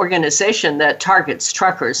big organization that targets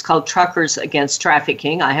truckers called Truckers Against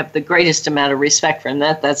Trafficking. I have the greatest amount of respect for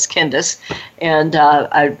that. That's Candace, and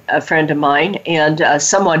a friend of mine, and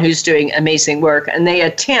someone who's doing amazing work. And they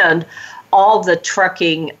attend all the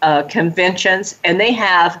trucking conventions, and they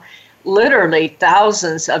have literally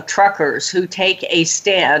thousands of truckers who take a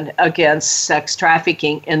stand against sex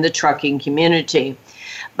trafficking in the trucking community.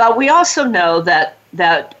 But we also know that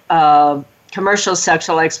commercial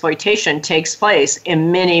sexual exploitation takes place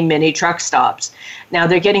in many, many truck stops. Now,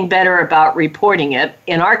 they're getting better about reporting it.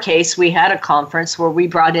 In our case, we had a conference where we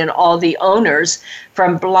brought in all the owners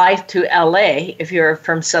from Blythe to LA. If you're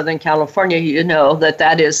from Southern California, you know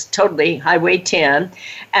that is totally Highway 10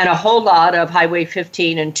 and a whole lot of Highway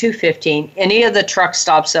 15 and 215, any of the truck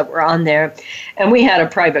stops that were on there. And we had a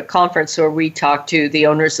private conference where we talked to the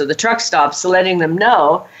owners of the truck stops, letting them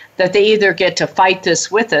know that they either get to fight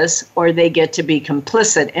this with us or they get to be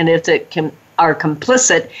complicit. And if they are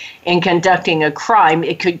complicit in conducting a crime,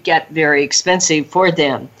 it could get very expensive for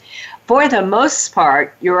them. For the most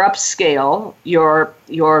part, your upscale,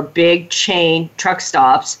 your big chain truck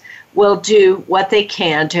stops will do what they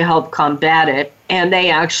can to help combat it. And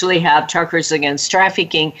they actually have Truckers Against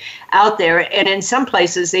Trafficking out there. And in some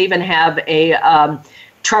places, they even have a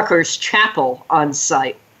truckers' chapel on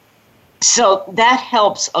site. So that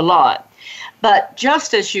helps a lot. But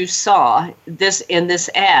just as you saw this in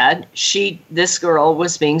this ad, this girl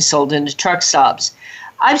was being sold into truck stops.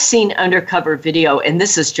 I've seen undercover video, and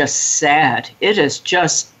this is just sad. It is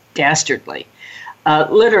just dastardly.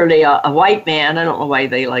 Literally, a white van, I don't know why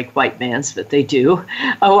they like white vans, but they do.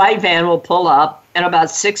 A white van will pull up, and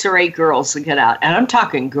about 6 or 8 girls will get out. And I'm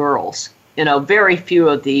talking girls. You know, very few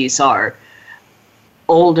of these are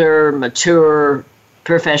older, mature,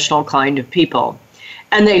 professional kind of people.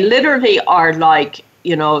 And they literally are like,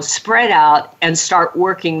 you know, spread out and start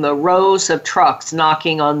working the rows of trucks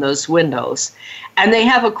knocking on those windows. And they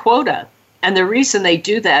have a quota. And the reason they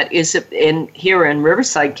do that is here in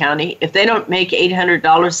Riverside County, if they don't make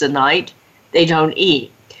 $800 a night, they don't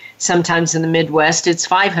eat. Sometimes in the Midwest, it's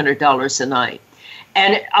 $500 a night.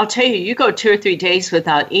 And I'll tell you, you go 2 or 3 days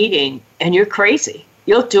without eating, and you're crazy.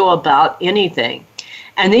 You'll do about anything.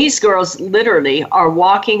 And these girls literally are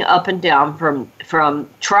walking up and down from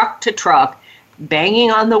truck to truck,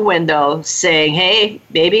 banging on the window, saying, hey,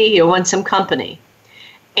 baby, you want some company?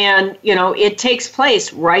 And, you know, it takes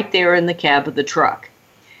place right there in the cab of the truck.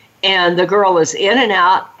 And the girl is in and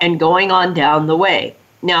out and going on down the way.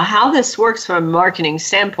 Now, how this works from a marketing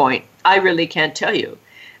standpoint, I really can't tell you.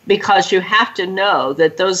 Because you have to know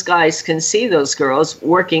that those guys can see those girls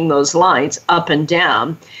working those lines up and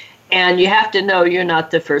down. And you have to know you're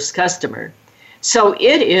not the first customer. So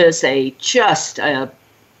it is just a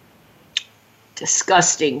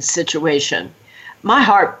disgusting situation. My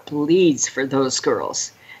heart bleeds for those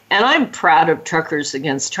girls. And I'm proud of Truckers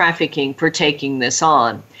Against Trafficking for taking this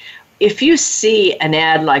on. If you see an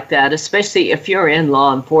ad like that, especially if you're in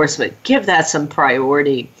law enforcement, give that some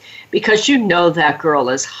priority, because you know that girl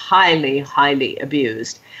is highly, highly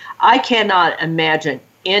abused. I cannot imagine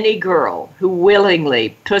any girl who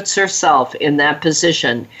willingly puts herself in that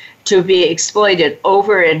position to be exploited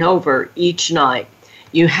over and over each night.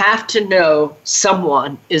 You have to know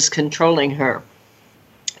someone is controlling her.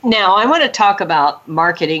 Now, I want to talk about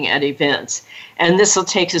marketing at events, and this will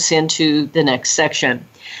take us into the next section.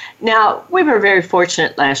 Now, we were very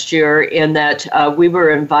fortunate last year in that we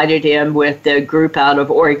were invited in with the group out of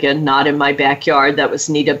Oregon, Not in My Backyard. That was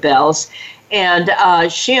Nita Bells. And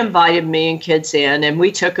she invited me and kids in, and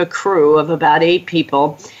we took a crew of about 8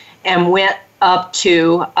 people and went up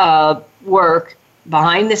to work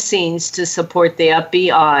behind the scenes to support the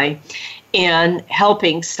FBI in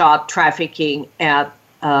helping stop trafficking at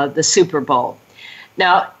the Super Bowl.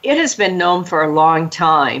 Now, it has been known for a long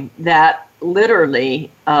time that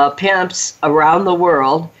literally pimps around the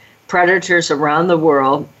world, predators around the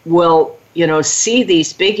world will, see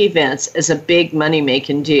these big events as a big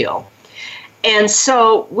money-making deal. And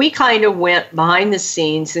so we kind of went behind the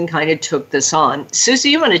scenes and kind of took this on.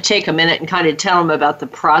 Susie, you want to take a minute and kind of tell them about the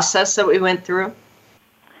process that we went through?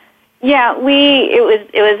 Yeah, it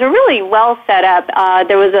was a really well set up.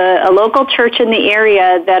 There was a local church in the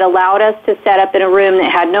area that allowed us to set up in a room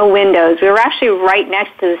that had no windows. We were actually right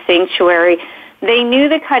next to the sanctuary. They knew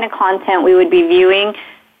the kind of content we would be viewing,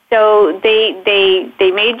 so they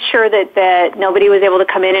made sure that nobody was able to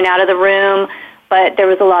come in and out of the room. But there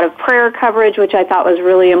was a lot of prayer coverage, which I thought was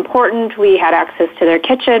really important. We had access to their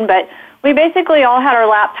kitchen, but we basically all had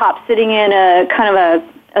our laptops sitting in a kind of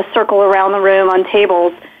a circle around the room on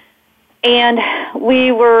tables. And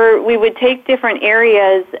we would take different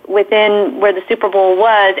areas within where the Super Bowl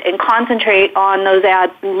was and concentrate on those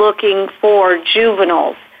ads looking for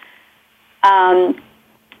juveniles. And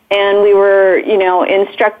we were,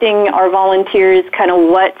 instructing our volunteers kind of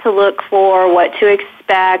what to look for, what to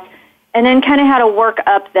expect, and then kind of how to work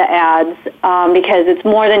up the ads, because it's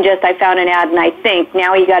more than just I found an ad and I think.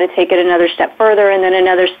 Now you got to take it another step further and then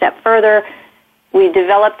another step further. We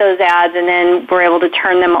developed those ads, and then we're able to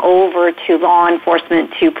turn them over to law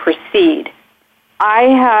enforcement to proceed. I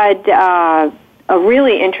had a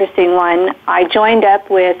really interesting one. I joined up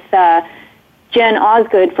with Jen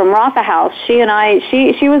Osgood from Rafa House. She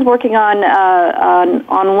was working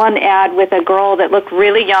on one ad with a girl that looked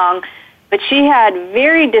really young, but she had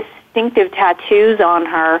very distinctive tattoos on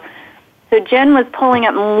her. So Jen was pulling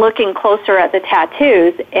up and looking closer at the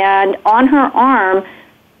tattoos, and on her arm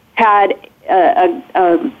had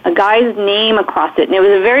a guy's name across it, and it was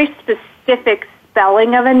a very specific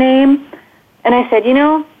spelling of a name. And I said,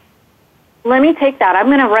 let me take that. I'm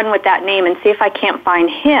going to run with that name and see if I can't find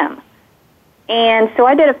him. And so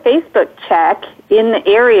I did a Facebook check in the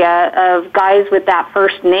area of guys with that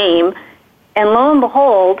first name, and lo and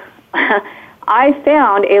behold, I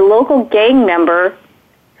found a local gang member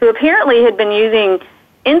who apparently had been using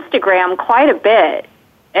Instagram quite a bit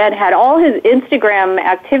and had all his Instagram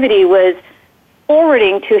activity was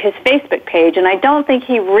forwarding to his Facebook page, and I don't think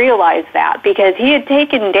he realized that because he had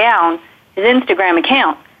taken down his Instagram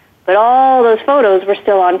account, but all those photos were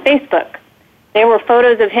still on Facebook. They were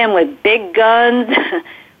photos of him with big guns,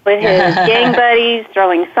 with his gang buddies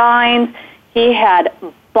throwing signs. He had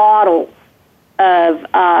bottles of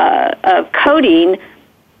codeine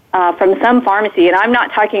from some pharmacy, and I'm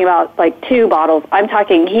not talking about like 2 bottles. I'm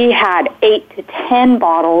talking he had 8 to 10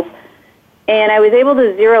 bottles. And I was able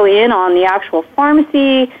to zero in on the actual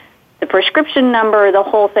pharmacy, the prescription number, the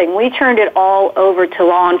whole thing. We turned it all over to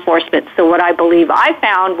law enforcement. So what I believe I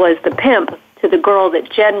found was the pimp to the girl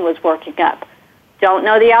that Jen was working up. Don't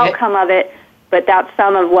know the outcome of it, but that's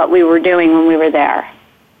some of what we were doing when we were there.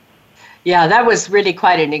 Yeah, that was really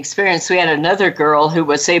quite an experience. We had another girl who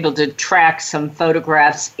was able to track some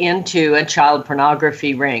photographs into a child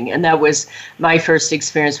pornography ring, and that was my first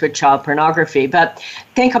experience with child pornography. But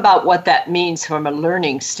think about what that means from a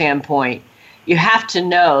learning standpoint. You have to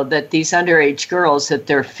know that these underage girls that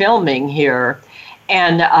they're filming here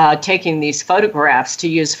and taking these photographs to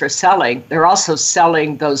use for selling, they're also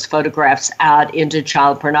selling those photographs out into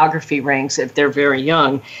child pornography rings if they're very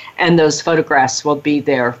young, and those photographs will be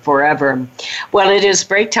there forever. Well, it is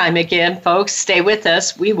break time again, folks. Stay with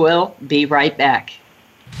us. We will be right back.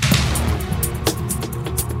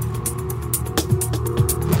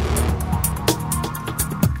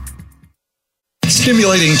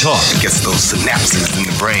 Stimulating talk. It gets those synapses in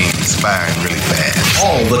the brain firing really fast.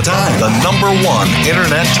 All the time. The #1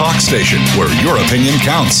 Internet talk station where your opinion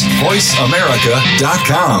counts.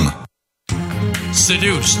 VoiceAmerica.com.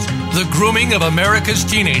 Seduced, The Grooming of America's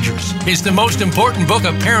Teenagers is the most important book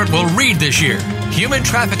a parent will read this year. Human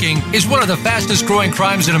trafficking is one of the fastest growing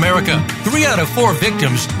crimes in America. 3 out of 4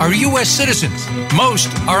 victims are U.S. citizens. Most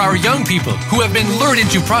are our young people who have been lured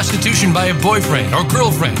into prostitution by a boyfriend or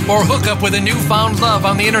girlfriend or hook up with a newfound love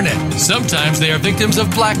on the internet. Sometimes they are victims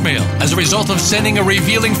of blackmail as a result of sending a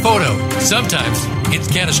revealing photo. Sometimes it's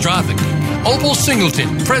catastrophic. Opal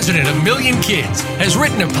Singleton, president of Million Kids, has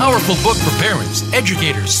written a powerful book for parents,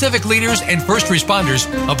 educators, civic leaders, and first responders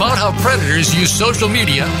about how predators use social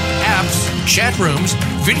media, apps, chat rooms,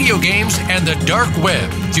 video games, and the dark web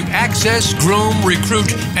to access, groom,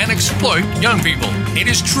 recruit, and exploit young people. It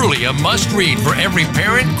is truly a must-read for every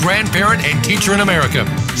parent, grandparent, and teacher in America.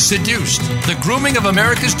 Seduced, The Grooming of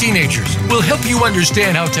America's Teenagers will help you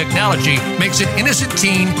understand how technology makes an innocent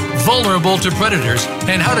teen vulnerable to predators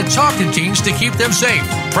and how to talk to teens to keep them safe.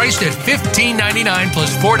 Priced at $15.99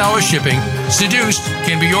 plus $4 shipping, Seduced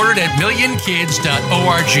can be ordered at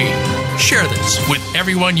millionkids.org. Share this with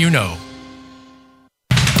everyone you know.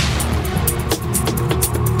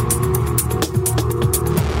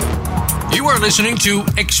 You are listening to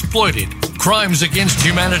Exploited, Crimes Against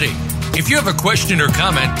Humanity. If you have a question or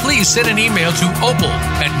comment, please send an email to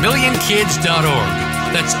opal@millionkids.org.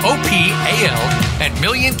 That's OPAL at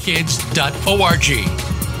millionkids.org.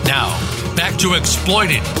 Now, back to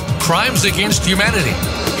Exploited, Crimes Against Humanity.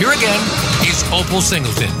 Here again is Opal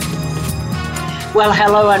Singleton. Well,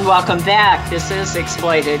 hello and welcome back. This is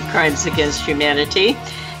Exploited, Crimes Against Humanity.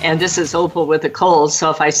 And this is Opal with a cold, so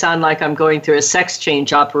if I sound like I'm going through a sex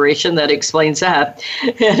change operation, that explains that.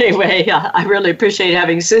 Anyway, I really appreciate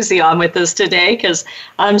having Susie on with us today because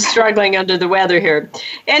I'm struggling under the weather here.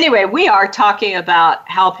 Anyway, we are talking about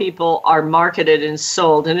how people are marketed and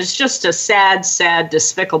sold, and it's just a sad,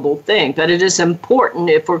 despicable thing. But it is important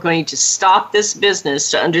if we're going to stop this business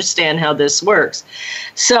to understand how this works.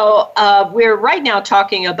 So we're right now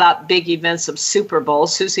talking about big events of Super Bowl.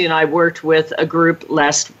 Susie and I worked with a group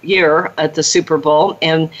last year at the Super Bowl,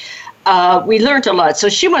 and we learned a lot. So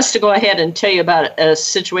she wants to go ahead and tell you about a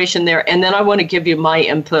situation there, and then I want to give you my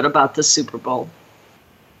input about the Super Bowl.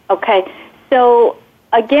 Okay. So,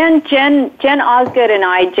 again, Jen Osgood and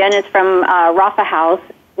I, Jen is from Rafa House.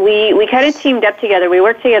 We kind of teamed up together. We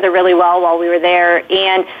worked together really well while we were there,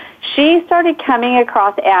 and she started coming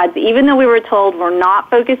across ads, even though we were told we're not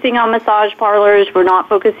focusing on massage parlors, we're not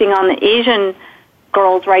focusing on the Asian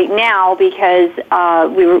girls right now because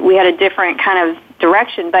we had a different kind of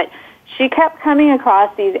direction, but she kept coming across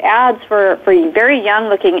these ads for very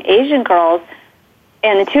young-looking Asian girls,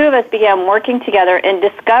 and the two of us began working together and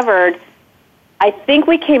discovered, I think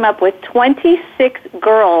we came up with 26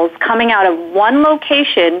 girls coming out of one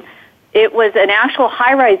location. It was an actual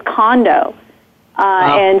high-rise condo,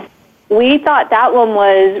 wow. And we thought that one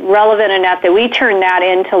was relevant enough that we turned that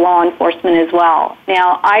into law enforcement as well.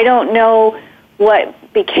 Now, I don't know what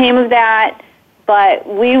became of that, but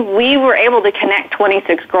we were able to connect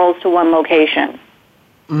 26 girls to one location.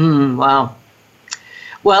 Wow.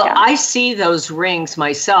 Well, Yeah. I see those rings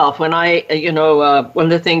myself when I, one of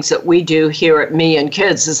the things that we do here at Million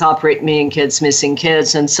Kids is operate Million Kids Missing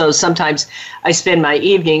Kids. And so sometimes I spend my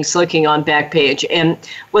evenings looking on Backpage. And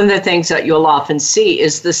one of the things that you'll often see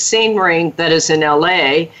is the same ring that is in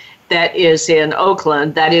LA, that is in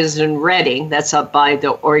Oakland, that is in Redding, that's up by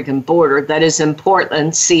the Oregon border, that is in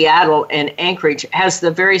Portland, Seattle, and Anchorage, has the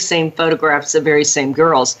very same photographs, the very same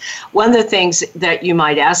girls. One of the things that you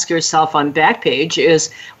might ask yourself on Backpage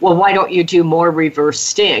is, well, why don't you do more reverse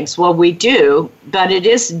stings? Well, we do, but it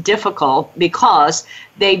is difficult because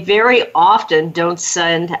they very often don't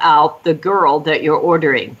send out the girl that you're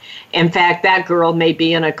ordering. In fact, that girl may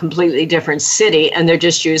be in a completely different city and they're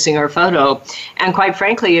just using her photo. And quite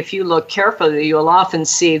frankly, if you look carefully, you'll often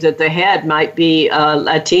see that the head might be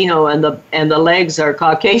Latino and the legs are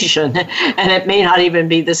Caucasian, and it may not even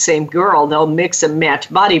be the same girl. They'll mix and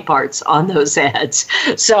match body parts on those ads.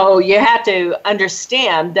 So you have to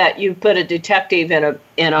understand that you put a detective in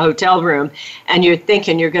a hotel room and you're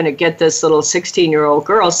thinking you're going to get this little 16-year-old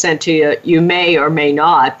girl sent to you. You may or may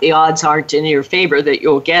not. The odds aren't in your favor that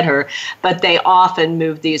you'll get her, but they often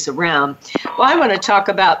move these around. Well, I want to talk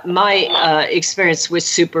about my experience with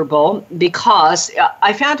Super Bowl because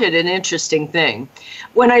I found it an interesting thing.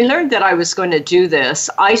 When I learned that I was going to do this,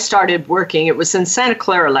 I started working. It was in Santa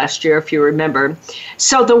Clara last year, if you remember.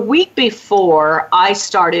 So the week before, I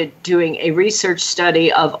started doing a research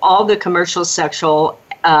study of all the commercial sexual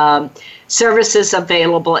services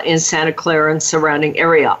available in Santa Clara and surrounding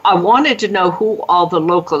area. I wanted to know who all the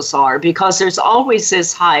locals are, because there's always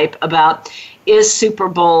this hype about, is Super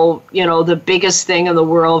Bowl, the biggest thing in the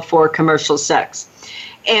world for commercial sex?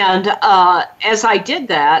 And as I did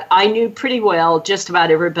that, I knew pretty well just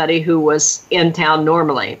about everybody who was in town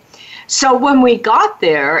normally. So when we got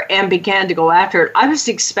there and began to go after it, I was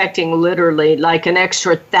expecting literally like an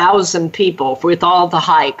extra 1,000 people with all the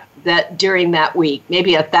hype that during that week,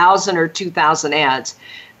 maybe 1,000 or 2,000 ads.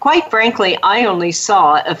 Quite frankly, I only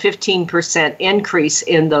saw a 15% increase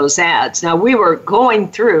in those ads. Now, we were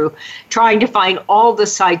going through trying to find all the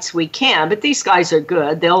sites we can, but these guys are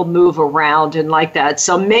good. They'll move around and like that.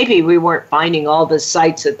 So maybe we weren't finding all the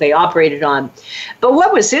sites that they operated on. But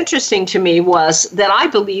what was interesting to me was that I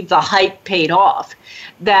believe the hype paid off.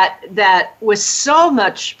 That with so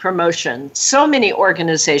much promotion, so many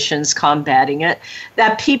organizations combating it,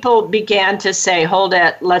 that people began to say, hold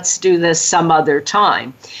it, let's do this some other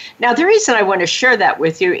time. Now, the reason I want to share that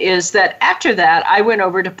with you is that after that, I went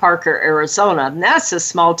over to Parker, Arizona. And that's a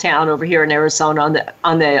small town over here in Arizona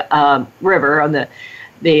on the river, on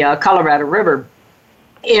the Colorado River.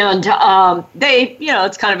 And they,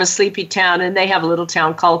 it's kind of a sleepy town, and they have a little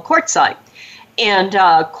town called Quartzsite. And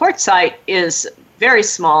Quartzsite is very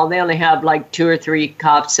small. They only have like 2 or 3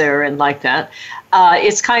 cops there and like that.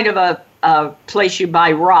 It's kind of a place you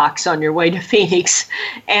buy rocks on your way to Phoenix,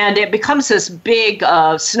 and it becomes this big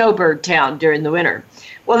snowbird town during the winter.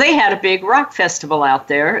 Well, they had a big rock festival out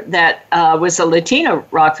there that was a Latino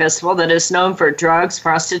rock festival that is known for drugs,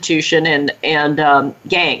 prostitution, and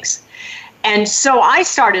gangs. And so I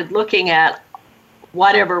started looking at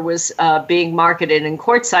whatever was being marketed in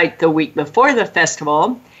Quartzsite the week before the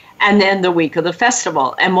festival, and then the week of the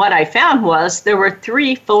festival. And what I found was there were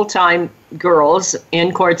 3 full-time girls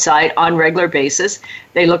in Quartzsite on regular basis.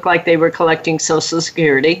 They looked like they were collecting Social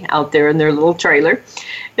Security out there in their little trailer.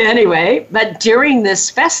 Anyway, but during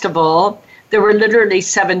this festival, there were literally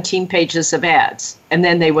 17 pages of ads, and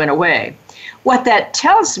then they went away. What that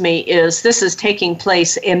tells me is this is taking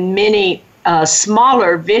place in many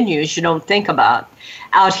smaller venues you don't think about.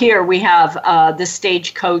 Out here, we have the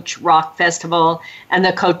Stagecoach Rock Festival and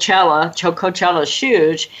the Coachella. Coachella is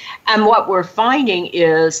huge. And what we're finding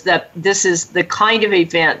is that this is the kind of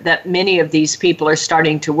event that many of these people are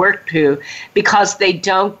starting to work to because they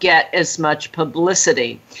don't get as much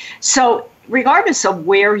publicity. So regardless of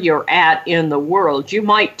where you're at in the world, you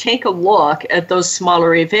might take a look at those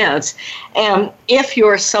smaller events. And if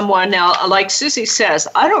you're someone now, like Susie says,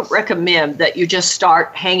 I don't recommend that you just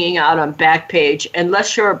start hanging out on Backpage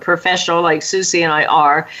unless you're a professional like Susie and I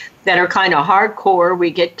are, that are kind of hardcore.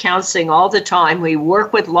 We get counseling all the time. We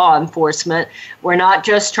work with law enforcement. We're not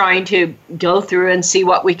just trying to go through and see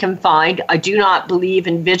what we can find. I do not believe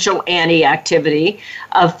in vigilante activity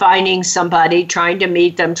of finding somebody, trying to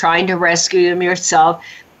meet them, trying to rescue them yourself.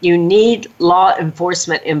 You need law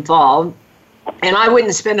enforcement involved. And I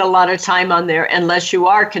wouldn't spend a lot of time on there unless you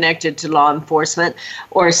are connected to law enforcement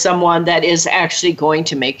or someone that is actually going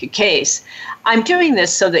to make a case. I'm doing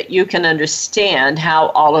this so that you can understand how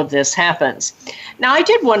all of this happens. Now, I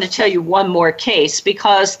did want to tell you one more case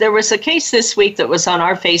because there was a case this week that was on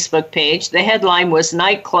our Facebook page. The headline was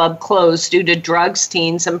 "Nightclub Closed Due to Drugs,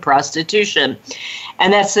 Teens, and Prostitution."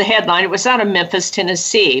 And that's the headline. It was out of Memphis,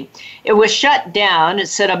 Tennessee. It was shut down. It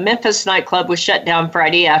said a Memphis nightclub was shut down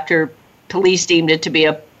Friday after police deemed it to be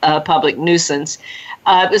a public nuisance.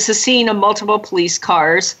 It was the scene of multiple police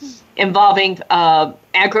cars involving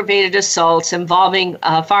aggravated assaults, involving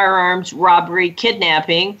firearms, robbery,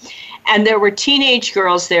 kidnapping. And there were teenage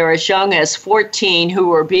girls there as young as 14 who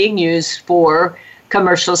were being used for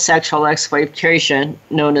commercial sexual exploitation,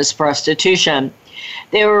 known as prostitution.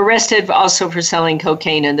 They were arrested also for selling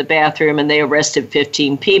cocaine in the bathroom, and they arrested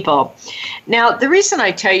 15 people. Now, the reason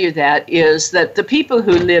I tell you that is that the people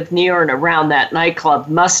who lived near and around that nightclub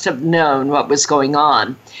must have known what was going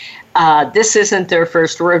on. This isn't their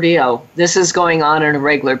first rodeo. This is going on a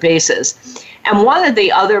regular basis. And one of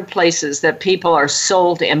the other places that people are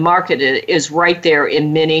sold and marketed is right there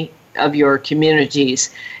in many of your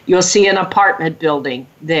communities. You'll see an apartment building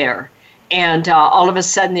there. And all of a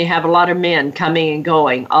sudden, you have a lot of men coming and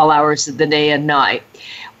going all hours of the day and night.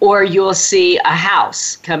 Or you'll see a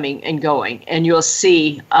house coming and going, and you'll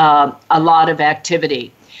see a lot of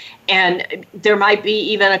activity. And there might be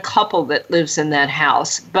even a couple that lives in that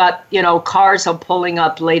house. But, cars are pulling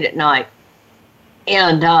up late at night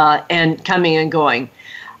and coming and going.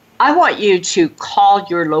 I want you to call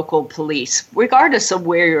your local police, regardless of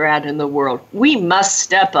where you're at in the world. We must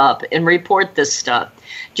step up and report this stuff.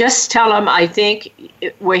 Just tell them, I think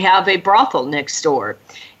we have a brothel next door.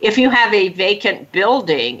 If you have a vacant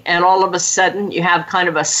building and all of a sudden you have kind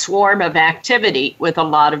of a swarm of activity with a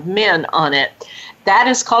lot of men on it, that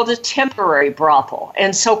is called a temporary brothel.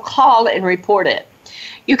 And so call and report it.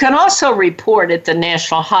 You can also report at the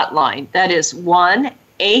national hotline. That is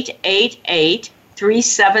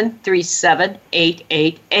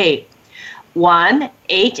 1-888-3737-888.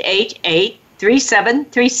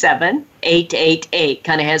 1-888-3737-888.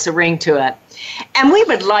 Kind of has a ring to it. And we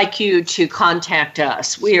would like you to contact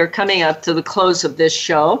us. We are coming up to the close of this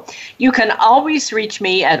show. You can always reach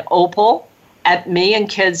me at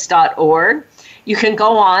opal@meandkids.org. You can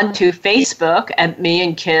go on to Facebook at Me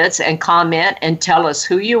and Kids and comment and tell us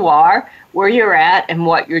who you are, where you're at, and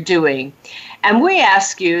what you're doing. And we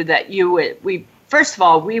ask you that first of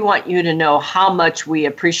all, we want you to know how much we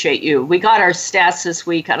appreciate you. We got our stats this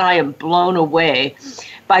week, and I am blown away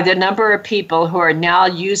by the number of people who are now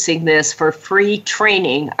using this for free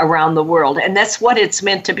training around the world. And that's what it's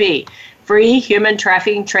meant to be. Free human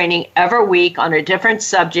trafficking training every week on a different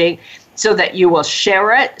subject, so that you will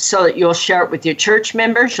share it, so that you'll share it with your church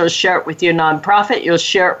members, you'll share it with your nonprofit, you'll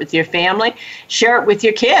share it with your family, share it with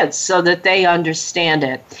your kids so that they understand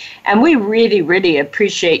it. And we really, really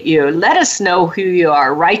appreciate you. Let us know who you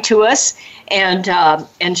are. Write to us and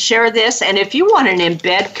share this. And if you want an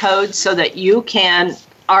embed code so that you can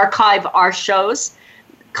archive our shows,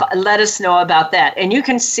 let us know about that. And you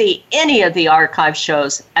can see any of the archive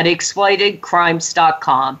shows at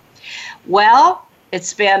exploitedcrimes.com. Well,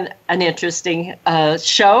 it's been an interesting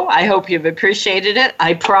show. I hope you've appreciated it.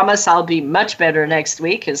 I promise I'll be much better next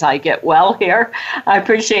week as I get well here. I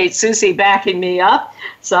appreciate Susie backing me up.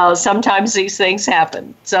 So sometimes these things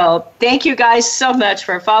happen. So thank you guys so much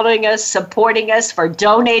for following us, supporting us, for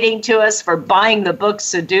donating to us, for buying the book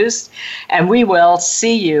Seduced. And we will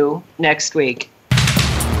see you next week.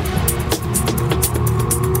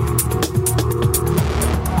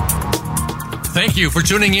 Thank you for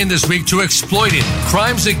tuning in this week to Exploited,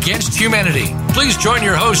 Crimes Against Humanity. Please join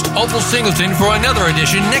your host, Opal Singleton, for another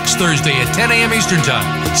edition next Thursday at 10 a.m. Eastern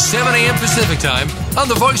Time, 7 a.m. Pacific Time on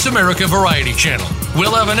the Voice America Variety Channel.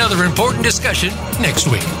 We'll have another important discussion next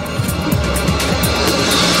week.